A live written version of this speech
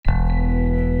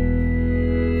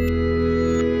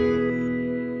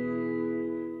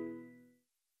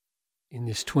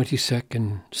this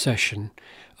 22nd session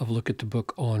of Look at the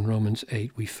Book on Romans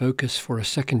 8, we focus for a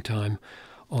second time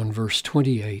on verse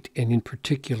 28, and in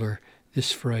particular,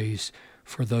 this phrase,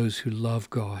 for those who love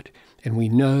God. And we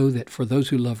know that for those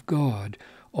who love God,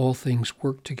 all things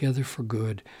work together for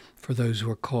good for those who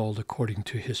are called according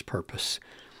to his purpose.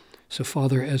 So,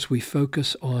 Father, as we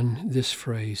focus on this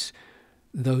phrase,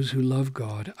 those who love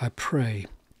God, I pray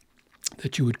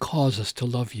that you would cause us to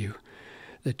love you,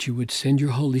 that you would send your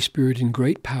Holy Spirit in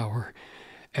great power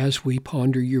as we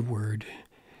ponder your word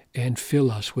and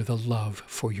fill us with a love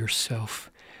for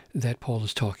yourself that Paul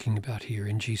is talking about here.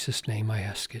 In Jesus' name I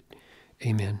ask it.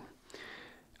 Amen.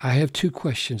 I have two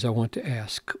questions I want to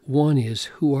ask. One is,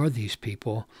 who are these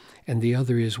people? And the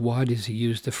other is, why does he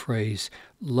use the phrase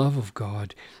love of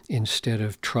God instead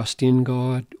of trust in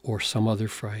God or some other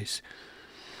phrase?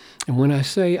 And when I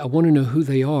say I want to know who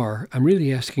they are, I'm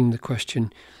really asking the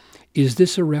question, is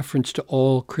this a reference to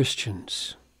all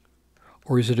Christians?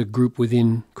 Or is it a group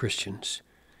within Christians?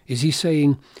 Is he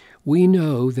saying, we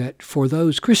know that for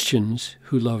those Christians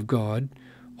who love God,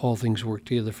 all things work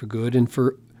together for good, and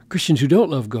for Christians who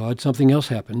don't love God, something else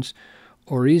happens?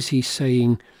 Or is he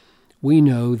saying, we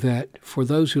know that for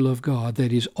those who love God,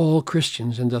 that is all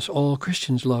Christians, and thus all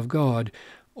Christians love God,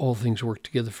 all things work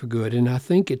together for good? And I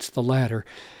think it's the latter,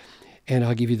 and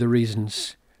I'll give you the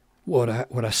reasons what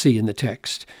I see in the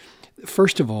text.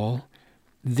 First of all,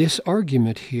 this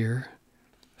argument here,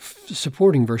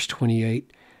 supporting verse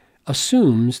 28,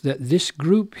 assumes that this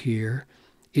group here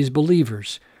is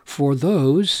believers. For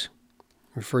those,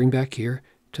 referring back here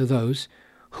to those,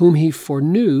 whom he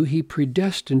foreknew, he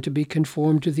predestined to be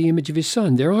conformed to the image of his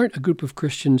Son. There aren't a group of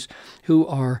Christians who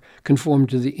are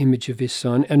conformed to the image of his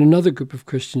Son and another group of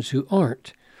Christians who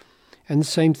aren't. And the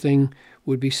same thing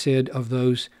would be said of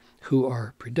those who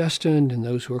are predestined and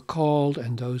those who are called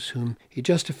and those whom he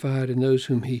justified and those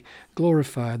whom he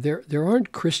glorified. There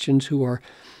aren't Christians who are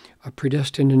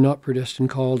predestined and not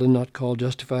predestined, called and not called,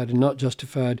 justified and not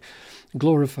justified,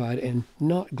 glorified and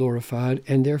not glorified.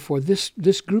 And therefore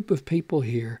this group of people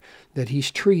here that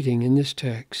he's treating in this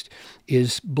text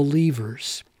is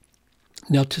believers.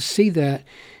 Now, to see that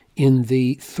in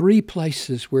the three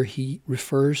places where he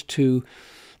refers to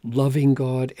loving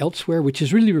God elsewhere, which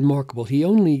is really remarkable. He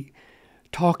only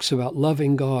talks about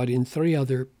loving God in three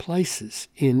other places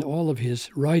in all of his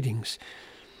writings.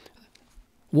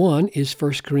 One is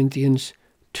 1 Corinthians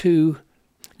 2,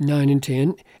 9 and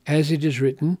 10. As it is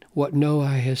written, what no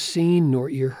eye has seen, nor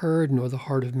ear heard, nor the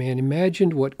heart of man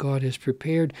imagined, what God has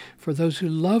prepared for those who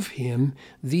love him,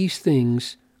 these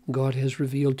things God has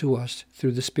revealed to us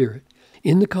through the Spirit.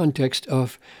 In the context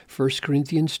of 1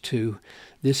 Corinthians 2,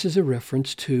 this is a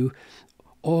reference to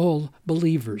all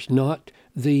believers, not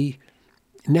the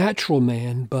natural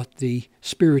man, but the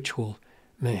spiritual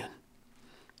man.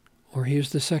 Or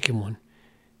here's the second one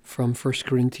from 1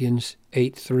 Corinthians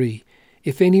 8:3.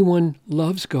 If anyone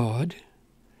loves God,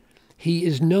 he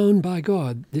is known by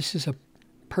God. This is a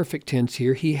perfect tense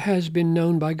here. He has been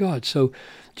known by God. So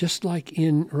just like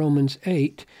in Romans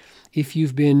 8, if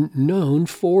you've been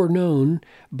foreknown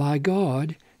by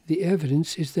God, the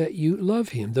evidence is that you love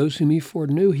him. Those whom he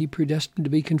foreknew, he predestined to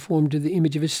be conformed to the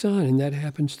image of his Son, and that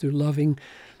happens through loving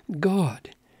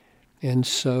God. And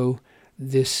so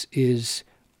this is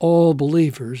all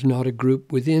believers, not a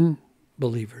group within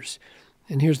believers.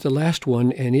 And here's the last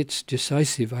one, and it's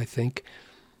decisive, I think.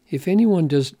 If anyone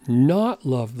does not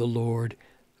love the Lord,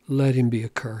 let him be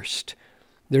accursed.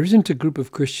 There isn't a group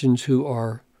of Christians who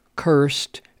are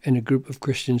cursed and a group of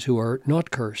Christians who are not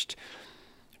cursed.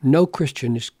 No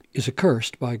Christian is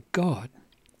accursed by God.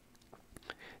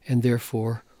 And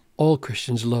therefore, all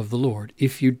Christians love the Lord.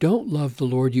 If you don't love the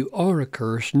Lord, you are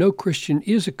accursed. No Christian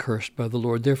is accursed by the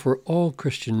Lord. Therefore, all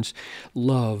Christians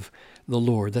love the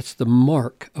Lord. That's the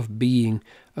mark of being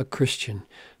a Christian.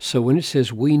 So when it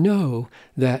says we know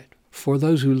that for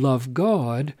those who love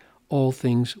God, all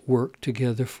things work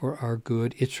together for our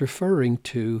good, it's referring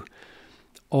to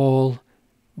all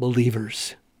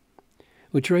believers.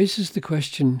 Which raises the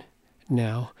question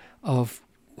now of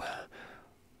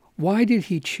why did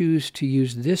he choose to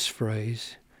use this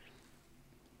phrase,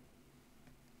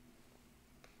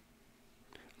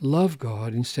 love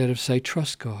God, instead of, say,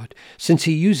 trust God? Since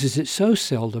he uses it so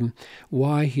seldom,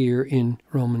 why here in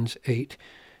Romans 8,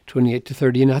 28 to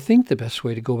 30? And I think the best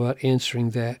way to go about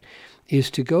answering that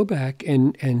is to go back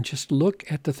and just look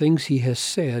at the things he has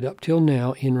said up till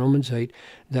now in Romans 8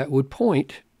 that would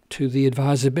point to the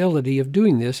advisability of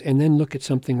doing this, and then look at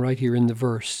something right here in the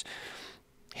verse.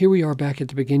 Here we are back at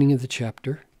the beginning of the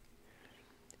chapter,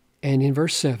 and in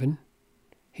verse 7,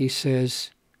 he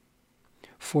says,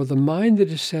 For the mind that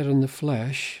is set on the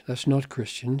flesh, that's not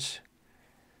Christians,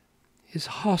 is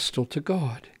hostile to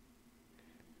God.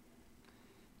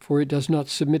 For it does not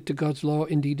submit to God's law,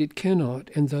 indeed it cannot,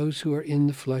 and those who are in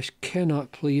the flesh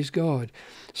cannot please God.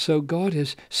 So God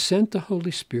has sent the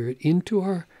Holy Spirit into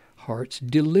our hearts,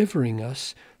 delivering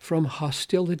us from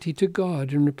hostility to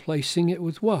God and replacing it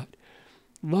with what?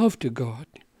 Love to God,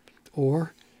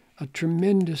 or a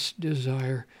tremendous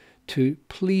desire to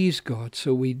please God.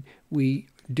 So we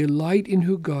delight in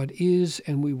who God is,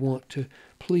 and we want to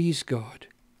please God.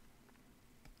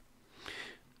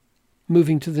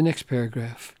 Moving to the next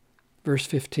paragraph, verse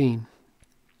 15.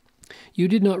 You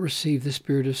did not receive the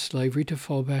spirit of slavery to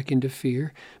fall back into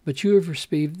fear, but you have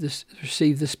received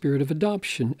the spirit of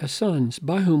adoption as sons,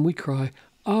 by whom we cry,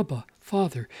 Abba,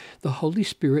 Father. The Holy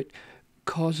Spirit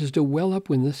causes to well up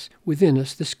within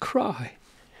us this cry,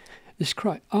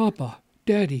 Abba,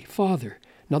 Daddy, Father.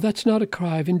 Now that's not a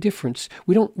cry of indifference.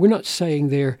 We're not saying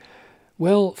there,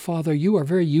 well, Father, you are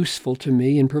very useful to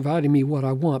me in providing me what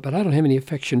I want, but I don't have any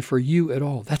affection for you at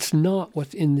all. That's not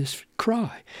what's in this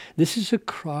cry. This is a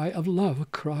cry of love, a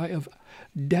cry of,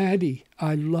 Daddy,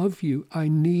 I love you, I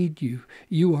need you,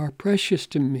 you are precious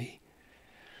to me.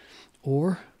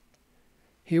 Or,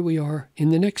 here we are in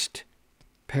the next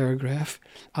paragraph,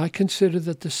 I consider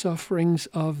that the sufferings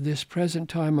of this present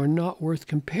time are not worth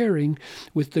comparing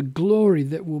with the glory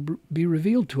that will be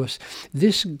revealed to us.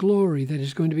 This glory that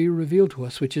is going to be revealed to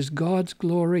us, which is God's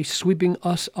glory sweeping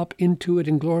us up into it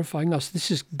and glorifying us.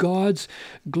 This is God's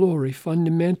glory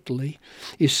fundamentally,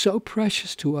 is so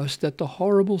precious to us that the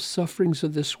horrible sufferings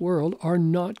of this world are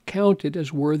not counted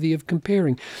as worthy of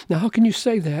comparing. Now, how can you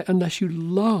say that unless you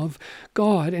love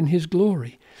God and His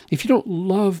glory? If you don't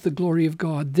love the glory of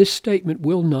God, this statement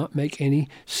will not make any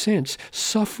sense.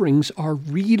 Sufferings are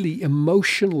really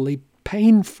emotionally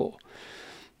painful.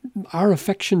 Our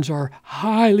affections are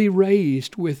highly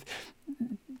raised with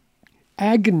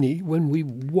agony when we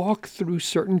walk through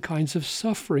certain kinds of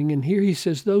suffering. And here he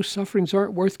says those sufferings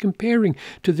aren't worth comparing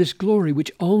to this glory,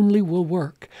 which only will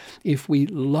work if we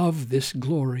love this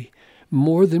glory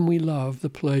more than we love the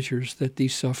pleasures that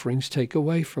these sufferings take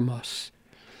away from us.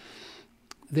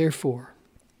 Therefore,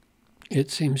 it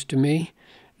seems to me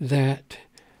that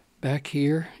back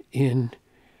here in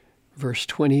verse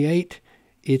 28,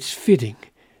 it's fitting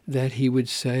that he would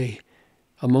say,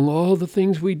 among all the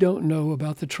things we don't know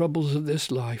about the troubles of this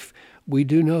life, we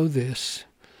do know this,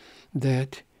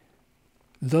 that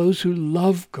those who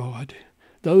love God,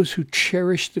 those who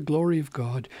cherish the glory of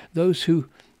God, those who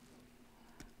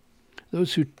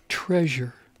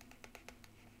treasure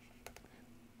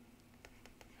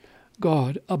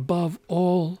God above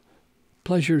all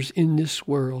pleasures in this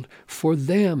world, for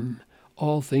them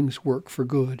all things work for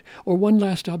good. Or one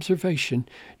last observation,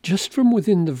 just from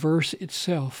within the verse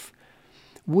itself,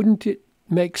 wouldn't it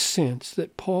make sense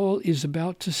that Paul is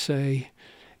about to say,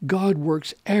 God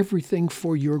works everything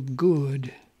for your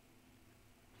good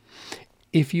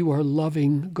if you are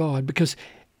loving God? Because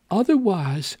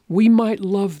otherwise, we might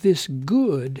love this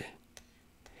good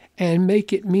and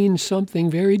make it mean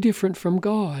something very different from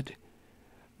God.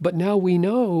 But now we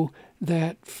know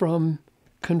that from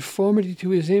conformity to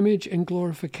His image and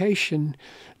glorification,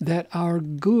 that our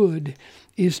good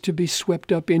is to be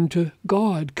swept up into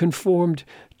God, conformed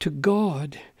to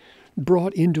God,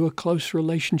 brought into a close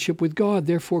relationship with God.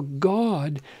 Therefore,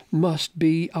 God must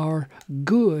be our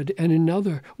good. And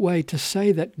another way to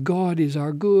say that God is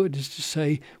our good is to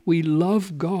say we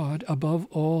love God above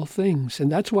all things.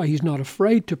 And that's why He's not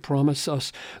afraid to promise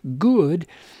us good.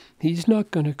 He's not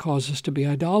going to cause us to be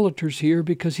idolaters here,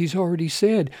 because He's already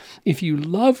said, if you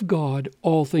love God,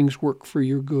 all things work for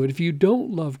your good. If you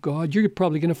don't love God, you're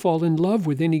probably going to fall in love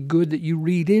with any good that you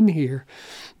read in here.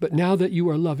 But now that you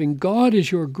are loving God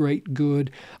as your great good,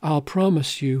 I'll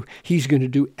promise you He's going to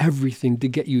do everything to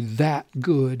get you that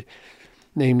good,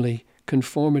 namely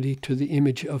conformity to the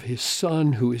image of His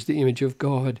Son, who is the image of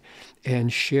God,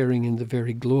 and sharing in the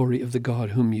very glory of the God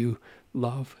whom you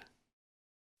love.